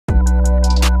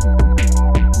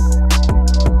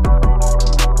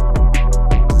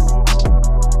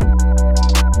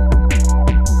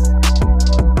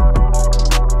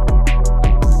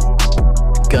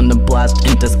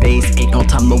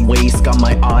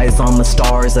eyes on the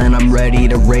stars and I'm ready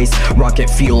to race. Rocket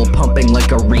fuel pumping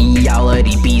like a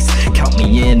reality beast. Count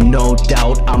me in, no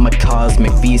doubt, I'm a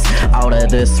cosmic beast. Out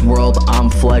of this world, I'm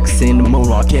flexing,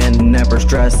 moonwalking, never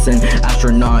stressing.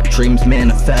 Astronaut dreams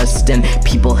manifesting,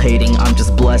 people hating, I'm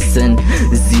just blessing.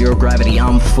 Zero gravity,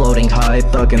 I'm floating high,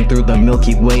 thugging through the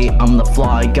Milky Way, I'm the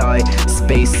fly guy.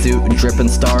 Spacesuit, dripping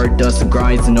stardust,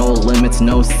 grinds, no limits,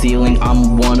 no ceiling,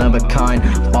 I'm one of a kind.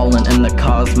 Falling in the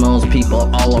cosmos, people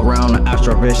all around,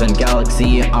 Astrovision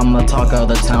galaxy, I'm the talk of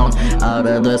the town. Out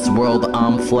of this world,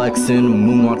 I'm flexing,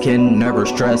 moonwalking, never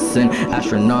stressing.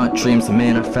 Astronaut dreams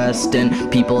manifesting,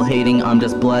 people hating, I'm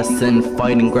just blessing.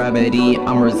 Fighting gravity,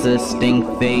 I'm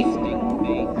resisting fate.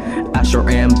 Astro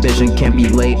ambition can't be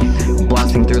late.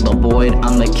 Blasting through the void,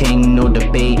 I'm the king, no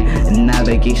debate.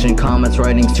 Navigation comets,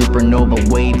 riding supernova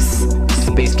waves.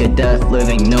 Space cadet,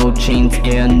 living no chains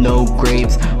and no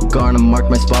graves. Gonna mark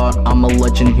my spot, I'm a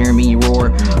legend, hear me roar.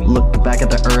 Look back at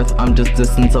the earth, I'm just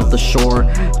distance of the shore.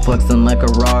 Flexing like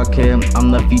a rocket,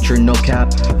 I'm the future, no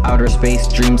cap. Outer space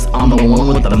dreams, I'm the one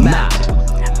with the map.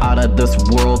 Out of this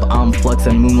world, I'm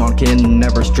flexing, moonwalking,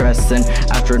 never stressing.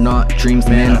 Astronaut dreams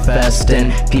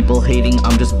manifesting, people hating,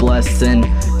 I'm just blessing.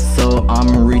 So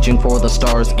I'm reaching for the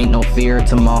stars, ain't no fear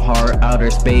to my heart. Outer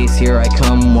space, here I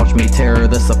come, watch me tear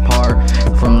this apart.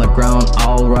 From the ground,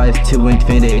 I'll rise to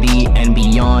infinity and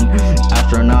beyond.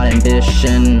 Astronaut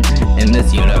ambition in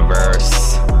this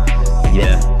universe,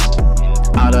 yeah.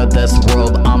 Out of this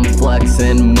world, I'm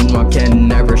flexing, moonwalking,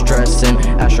 never stressing.